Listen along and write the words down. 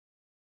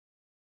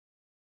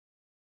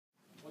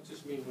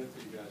mean win for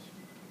you guys?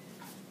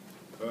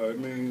 I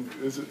mean,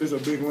 it's a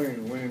big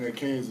win. Winning at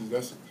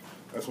Kansas,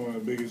 that's one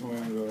of the biggest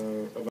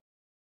wins of.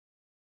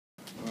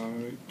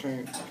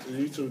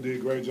 You two did a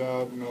great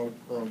job,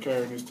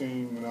 carrying this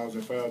team when I was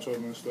in foul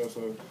trouble and stuff.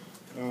 So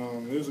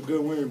it was a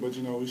good win, but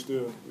we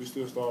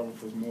still starving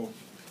for more.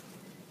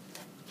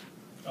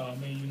 I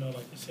mean, like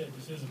you said,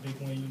 this is a big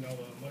win.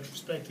 Much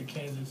respect to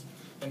Kansas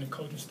and the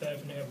coaching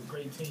staff, and they have a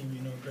great team.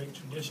 Great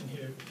tradition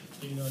here.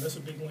 That's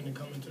a big win to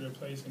come into their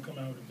place and come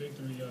out with a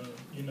victory.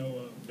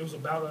 It was a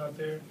battle out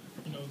there.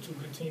 Two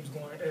good teams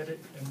going at it,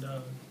 and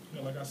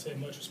like I said,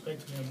 much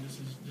respect to them.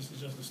 This is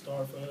just a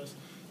start for us,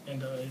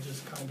 and it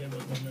just kind of gave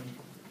us momentum.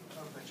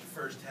 Talk about your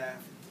first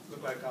half.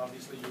 Looked like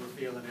obviously you were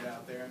feeling it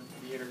out there.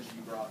 The energy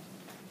you brought.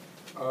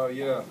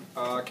 Yeah.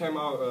 I came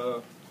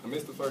out. I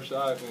missed the first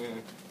shot,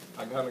 and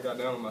I kind of got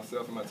down on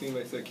myself, and my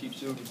teammates said keep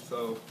shooting.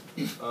 So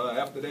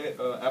after that,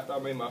 after I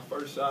made my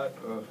first shot,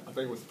 I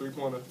think it was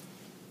three-pointer,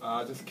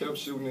 I just kept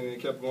shooting and it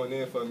kept going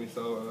in for me.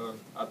 So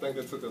I think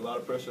it took a lot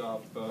of pressure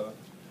off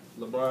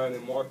LeBron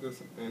and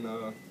Marcus,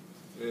 and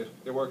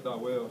it worked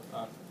out well.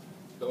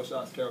 Those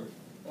shots counted.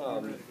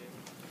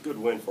 Good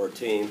win for our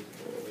team.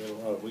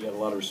 We got a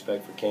lot of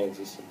respect for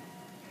Kansas and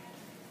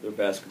their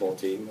basketball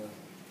team.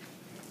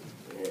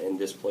 And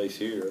this place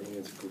here, I mean,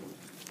 it's the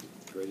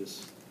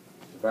greatest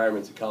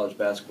environments in college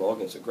basketball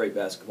against a great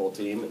basketball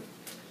team.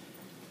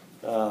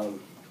 And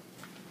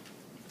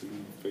we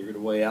figured a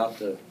way out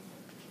to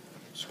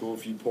score a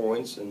few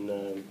points,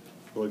 and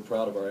really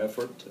proud of our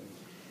effort. And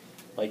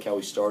like how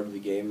we started the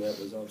game, that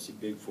was obviously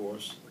big for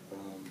us.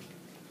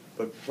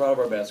 But proud of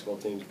our basketball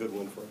team. It's a good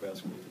win for our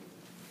basketball team.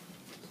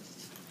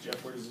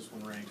 Jeff, where does this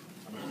one rank?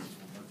 I mean, does this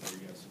one hurt for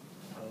you guys?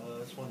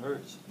 This one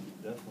hurts,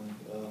 definitely.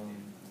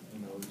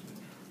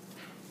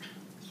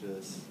 It's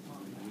just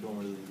we don't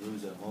really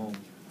lose at home.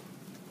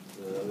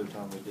 The other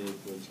time we did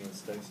was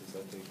against Texas,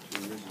 I think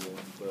 2 years ago.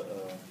 But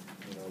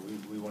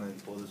we wanted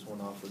to pull this one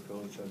off for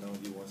Coach. I know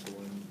he wants to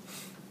win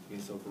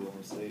against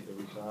Oklahoma State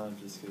every time,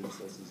 just because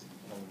that's his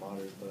alma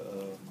mater. But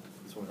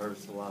this one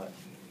hurts a lot.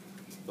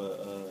 But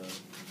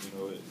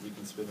we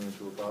can spin it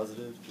into a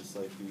positive, just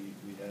like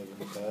we have in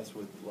the past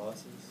with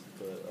losses.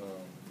 But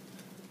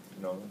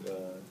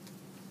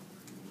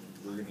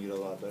we're gonna get a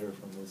lot better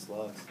from this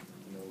loss.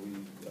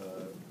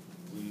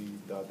 We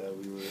thought that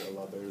we were a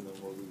lot better than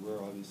what we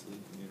were. Obviously,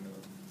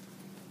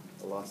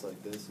 a loss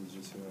like this is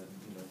just gonna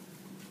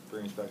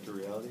bring us back to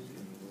reality,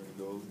 and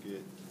we're gonna go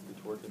get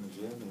to work in the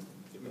gym and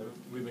get better.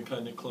 We've been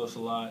cutting it close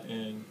a lot,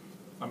 and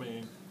I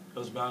mean it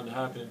was bound to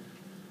happen.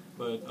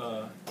 But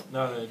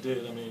now that it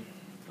did, I mean,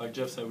 like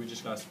Jeff said, we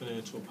just got to spin it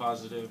into a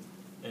positive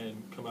and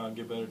come out and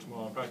get better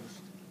tomorrow in practice.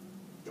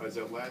 Guys,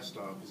 that last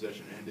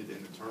possession ended in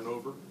a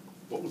turnover.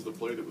 What was the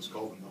play that was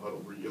called in the huddle?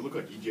 Where it looked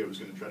like EJ was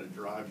going to try to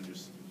drive and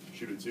just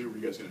shoot a two. Were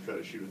you guys going to try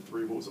to shoot a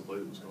three? What was the play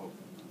that was called?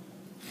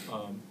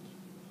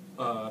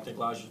 I think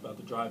Elijah was about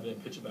to drive in,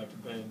 pitch it back to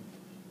Ben,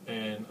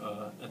 and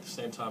at the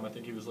same time, I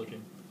think he was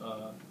looking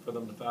for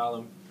them to foul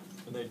him,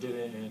 and they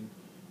didn't, and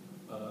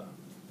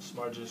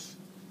Smart just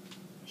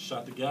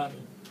shot the gap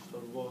and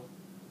stole the ball.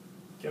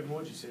 Kevin,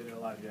 what did you say to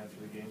Elijah after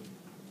the game?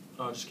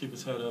 Just keep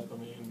his head up. I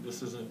mean,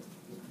 this isn't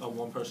a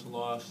one-person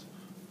loss.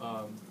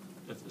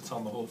 It's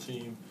on the whole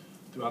team.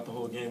 Throughout the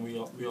whole game, we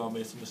all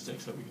made some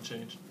mistakes that we can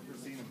change. You're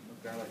seeing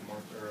a guy like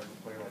Mark, or a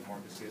player like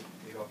Marcus get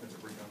 8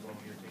 offensive rebounds on one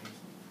of your teams.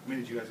 I mean,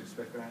 did you guys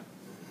expect that?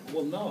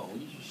 Well, no,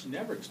 you should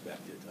never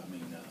expect it. I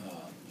mean,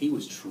 he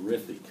was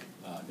terrific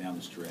down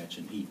the stretch,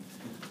 and he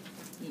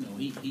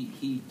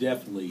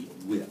definitely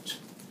whipped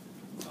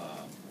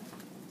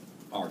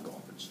our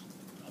guards.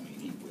 I mean,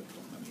 he whipped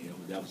them. I mean,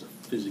 that was a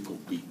physical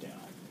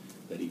beatdown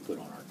that he put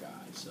on our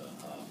guys.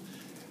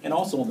 And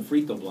also on the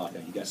free throw block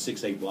out, you got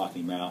 6'8"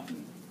 blocking him out,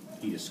 and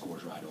he just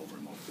scores right over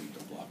him on the free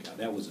throw block out.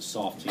 That was a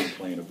soft team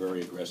playing a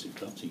very aggressive,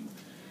 tough team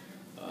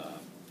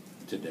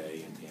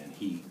today, and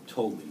he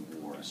totally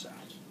wore us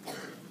out.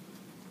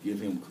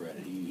 Give him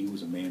credit. He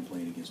was a man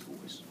playing against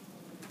boys.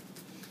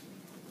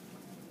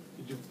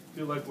 Did you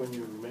feel like when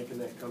you were making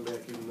that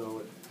comeback, even though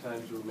at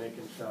times you were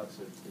making shots,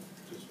 it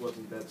just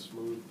wasn't that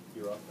smooth,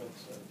 your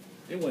offense?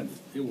 It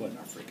wasn't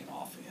our freaking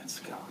offense.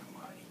 God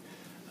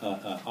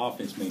almighty.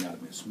 Offense may not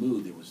have been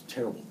smooth. It was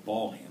terrible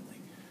ball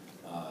handling.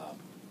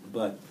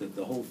 But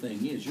the whole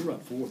thing is, you're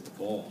up 4 with the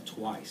ball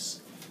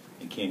twice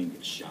and can't even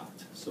get a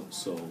shot.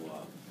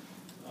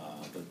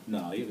 But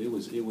no,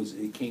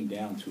 it came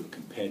down to a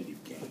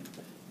competitive game,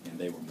 and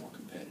they were more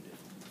competitive.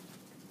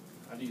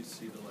 How do you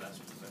see the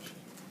last possession?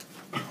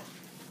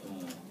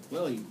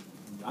 Well,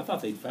 I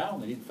thought they'd foul,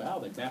 and they didn't foul.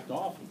 They backed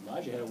off.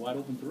 Elijah had a wide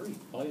open three.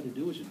 All he had to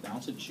do was just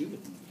bounce it and shoot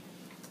it. And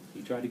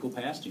he tried to go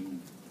past him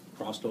and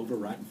crossed over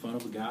right in front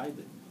of a guy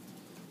that,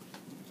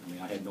 I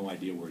mean, I had no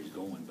idea where he's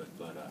going, but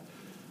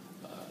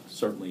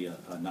certainly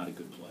not a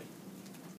good play.